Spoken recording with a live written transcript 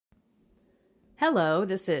Hello,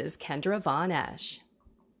 this is Kendra Von Esch.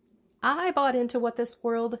 I bought into what this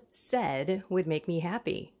world said would make me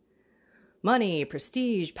happy. Money,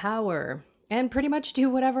 prestige, power, and pretty much do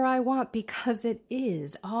whatever I want because it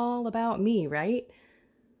is all about me, right?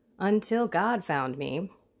 Until God found me,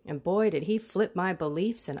 and boy did he flip my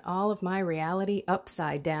beliefs and all of my reality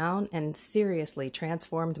upside down and seriously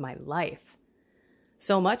transformed my life.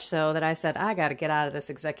 So much so that I said, I got to get out of this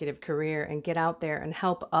executive career and get out there and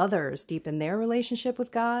help others deepen their relationship with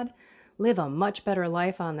God, live a much better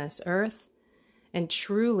life on this earth, and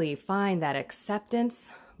truly find that acceptance,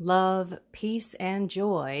 love, peace, and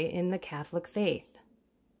joy in the Catholic faith.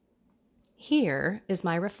 Here is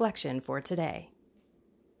my reflection for today.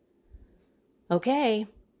 Okay,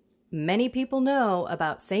 many people know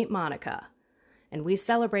about Saint Monica, and we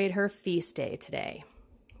celebrate her feast day today.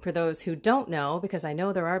 For those who don't know, because I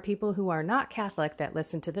know there are people who are not Catholic that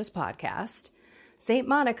listen to this podcast, Saint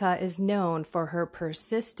Monica is known for her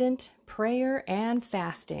persistent prayer and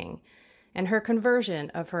fasting, and her conversion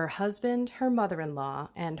of her husband, her mother-in-law,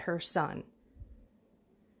 and her son.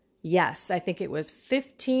 Yes, I think it was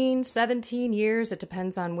 15, 17 years, it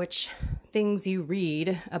depends on which things you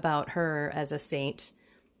read about her as a saint,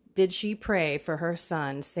 did she pray for her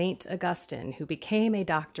son, Saint Augustine, who became a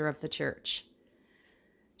doctor of the church.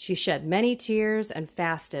 She shed many tears and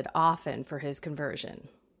fasted often for his conversion.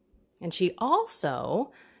 And she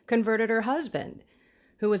also converted her husband,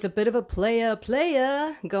 who was a bit of a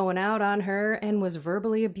playa going out on her and was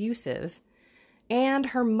verbally abusive, and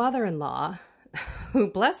her mother-in-law, who,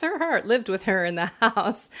 bless her heart, lived with her in the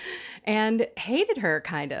house and hated her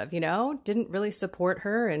kind of, didn't really support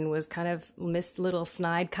her and was kind of Miss Little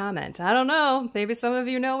Snide comment. I don't know, maybe some of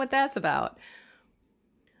you know what that's about.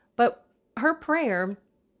 But her prayer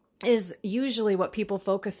is usually what people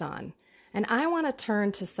focus on. And I want to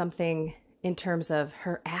turn to something in terms of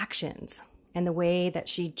her actions and the way that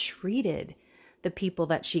she treated the people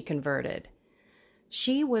that she converted.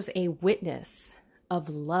 She was a witness of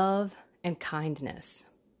love and kindness.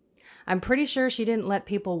 I'm pretty sure she didn't let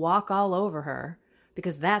people walk all over her,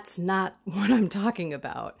 because that's not what I'm talking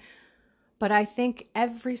about. But I think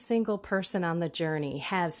every single person on the journey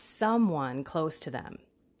has someone close to them,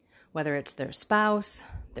 whether it's their spouse,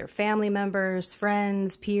 their family members,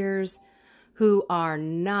 friends, peers, who are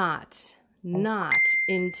not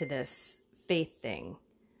into this faith thing.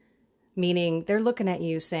 Meaning they're looking at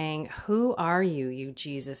you saying, who are you, you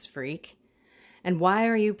Jesus freak? And why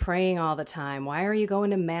are you praying all the time? Why are you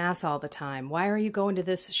going to mass all the time? Why are you going to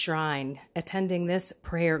this shrine, attending this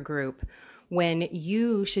prayer group, when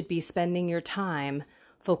you should be spending your time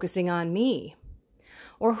focusing on me?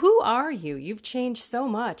 Or who are you? You've changed so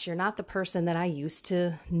much. You're not the person that I used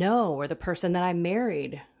to know, or the person that I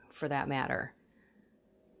married, for that matter.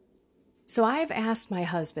 So I've asked my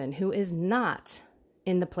husband, who is not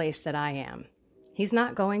in the place that I am. He's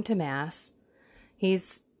not going to mass.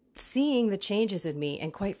 He's seeing the changes in me.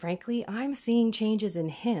 And quite frankly, I'm seeing changes in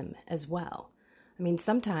him as well. I mean,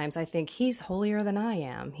 sometimes I think he's holier than I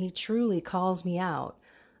am. He truly calls me out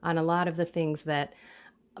on a lot of the things that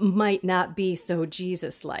might not be so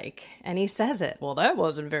Jesus-like. And he says it. Well, that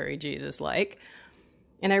wasn't very Jesus-like.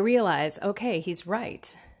 And I realize, okay, he's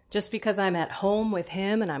right. Just because I'm at home with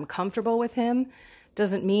him and I'm comfortable with him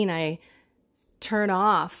doesn't mean I turn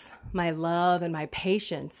off my love and my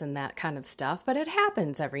patience and that kind of stuff. But it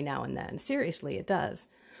happens every now and then. Seriously, it does.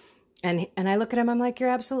 And I look at him, I'm like, you're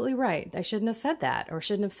absolutely right. I shouldn't have said that, or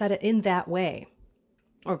shouldn't have said it in that way,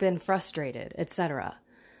 or been frustrated, etc.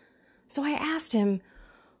 So I asked him,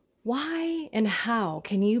 why and how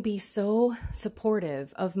can you be so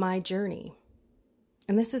supportive of my journey?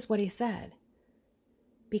 And this is what he said.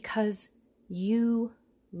 Because you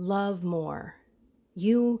love more.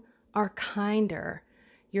 You are kinder.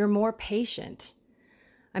 You're more patient.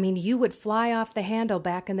 I mean, you would fly off the handle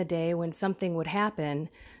back in the day when something would happen,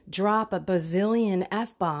 drop a bazillion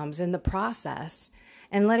F-bombs in the process,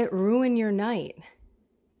 and let it ruin your night.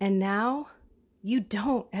 And now you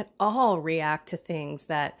don't at all react to things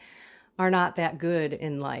that are not that good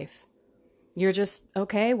in life. You're just,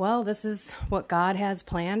 okay, well, this is what God has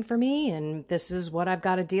planned for me, and this is what I've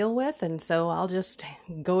got to deal with, and so I'll just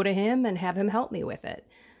go to him and have him help me with it.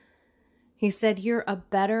 He said, you're a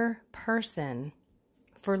better person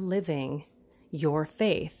for living your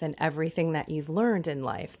faith and everything that you've learned in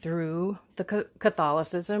life through the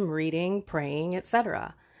Catholicism, reading, praying,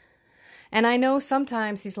 etc. And I know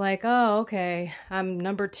sometimes he's like, oh, okay, I'm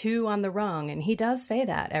number 2 on the rung. And he does say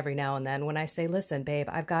that every now and then when I say, listen, babe,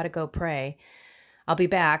 I've got to go pray. I'll be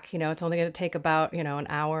back. It's only going to take about, an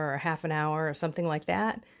hour or half an hour or something like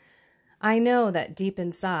that. I know that deep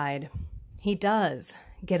inside, he does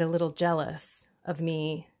get a little jealous of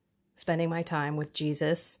me spending my time with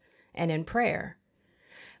Jesus and in prayer.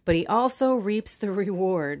 But he also reaps the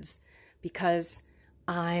rewards because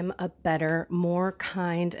I'm a better, more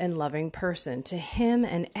kind and loving person to him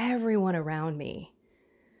and everyone around me.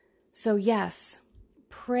 So yes,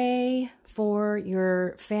 pray for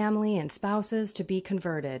your family and spouses to be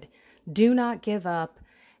converted. Do not give up.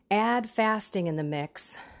 Add fasting in the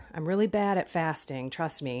mix. I'm really bad at fasting,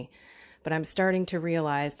 trust me, but I'm starting to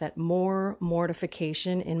realize that more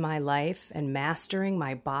mortification in my life and mastering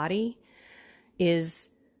my body is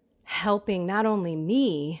helping not only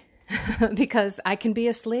me, because I can be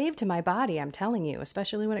a slave to my body, I'm telling you,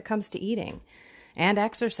 especially when it comes to eating and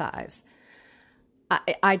exercise.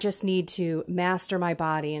 I just need to master my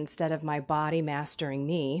body instead of my body mastering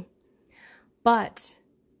me. But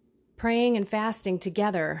praying and fasting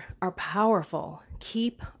together are powerful.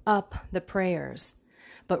 Keep up the prayers.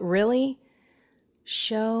 But really,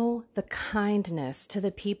 show the kindness to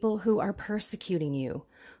the people who are persecuting you,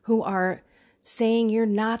 who are saying you're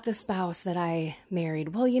not the spouse that I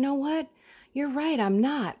married. Well, you know what? You're right, I'm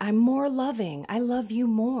not. I'm more loving. I love you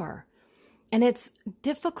more. And it's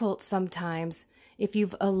difficult sometimes if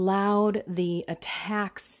you've allowed the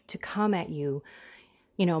attacks to come at you,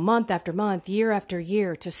 month after month, year after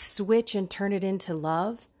year, to switch and turn it into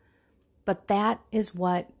love. But that is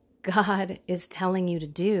what God is telling you to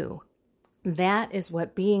do. That is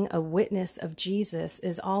what being a witness of Jesus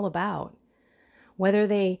is all about. Whether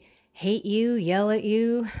they hate you, yell at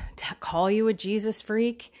you, call you a Jesus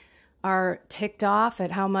freak, are ticked off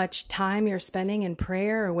at how much time you're spending in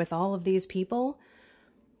prayer or with all of these people,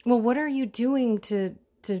 well, what are you doing to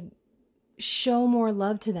show more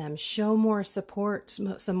love to them, show more support,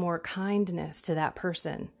 some more kindness to that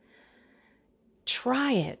person?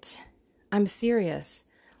 Try it. I'm serious.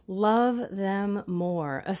 Love them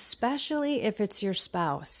more, especially if it's your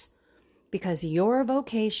spouse, because your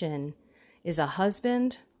vocation is a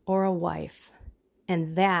husband or a wife,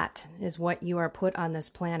 and that is what you are put on this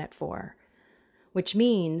planet for, which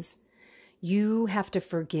means you have to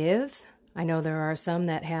forgive. I know there are some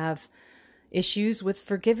that have issues with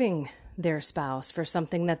forgiving their spouse for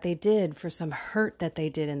something that they did, for some hurt that they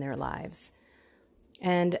did in their lives.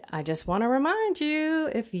 And I just want to remind you,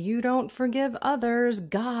 if you don't forgive others,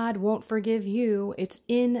 God won't forgive you. It's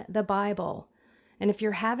in the Bible. And if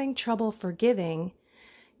you're having trouble forgiving,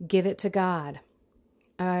 give it to God.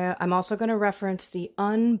 I'm also going to reference the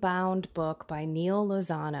Unbound book by Neil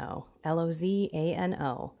Lozano,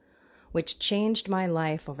 Lozano, which changed my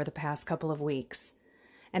life over the past couple of weeks.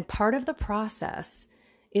 And part of the process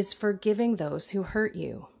is forgiving those who hurt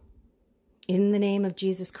you. In the name of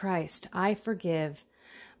Jesus Christ, I forgive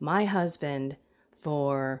my husband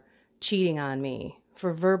for cheating on me,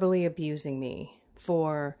 for verbally abusing me,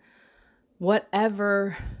 for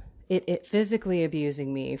whatever it physically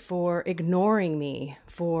abusing me, for ignoring me,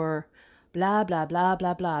 for blah, blah, blah,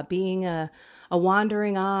 blah, blah, being a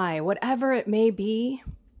wandering eye, whatever it may be.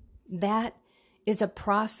 That is a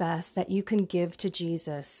process that you can give to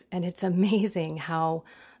Jesus. And it's amazing how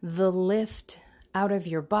the lift out of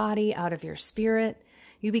your body, out of your spirit,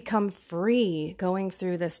 you become free going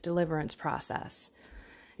through this deliverance process.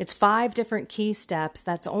 It's 5 different key steps.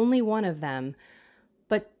 That's only one of them.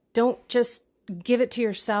 But don't just give it to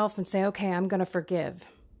yourself and say, okay, I'm going to forgive.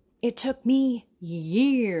 It took me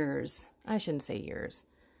years. I shouldn't say years.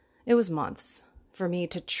 It was months for me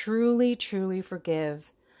to truly, truly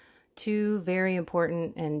forgive 2 very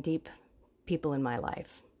important and deep people in my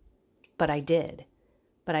life. But I did.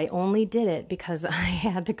 But I only did it because I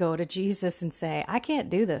had to go to Jesus and say, I can't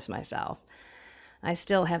do this myself. I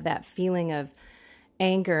still have that feeling of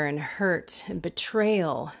anger and hurt and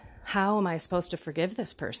betrayal. How am I supposed to forgive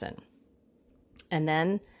this person? And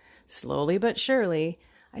then, slowly but surely,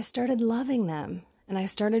 I started loving them, and I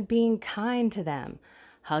started being kind to them,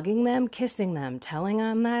 hugging them, kissing them, telling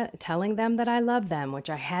them that I love them, which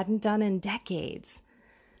I hadn't done in decades.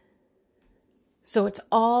 So it's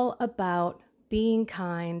all about being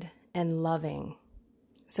kind and loving.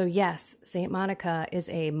 So yes, St. Monica is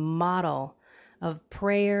a model of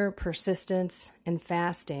prayer, persistence, and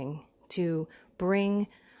fasting to bring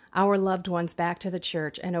our loved ones back to the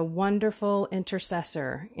church, and a wonderful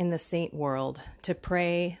intercessor in the saint world to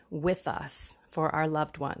pray with us for our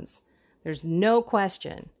loved ones. There's no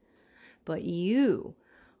question. But you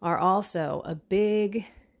are also a big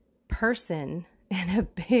person and a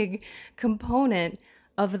big component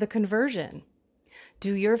of the conversion.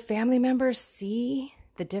 Do your family members see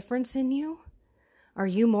the difference in you? Are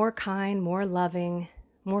you more kind, more loving,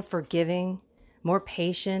 more forgiving, more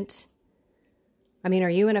patient? I mean, are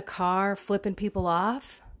you in a car flipping people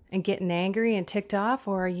off and getting angry and ticked off?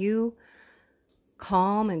 Or are you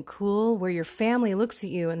calm and cool, where your family looks at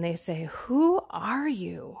you and they say, "Who are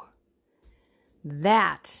you?"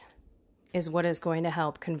 That is what is going to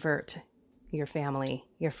help convert your family,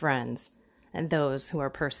 your friends, and those who are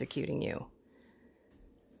persecuting you.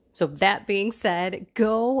 So that being said,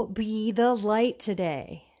 go be the light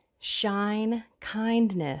today. Shine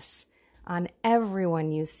kindness on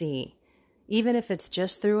everyone you see, even if it's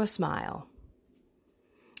just through a smile.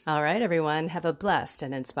 All right, everyone, have a blessed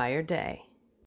and inspired day.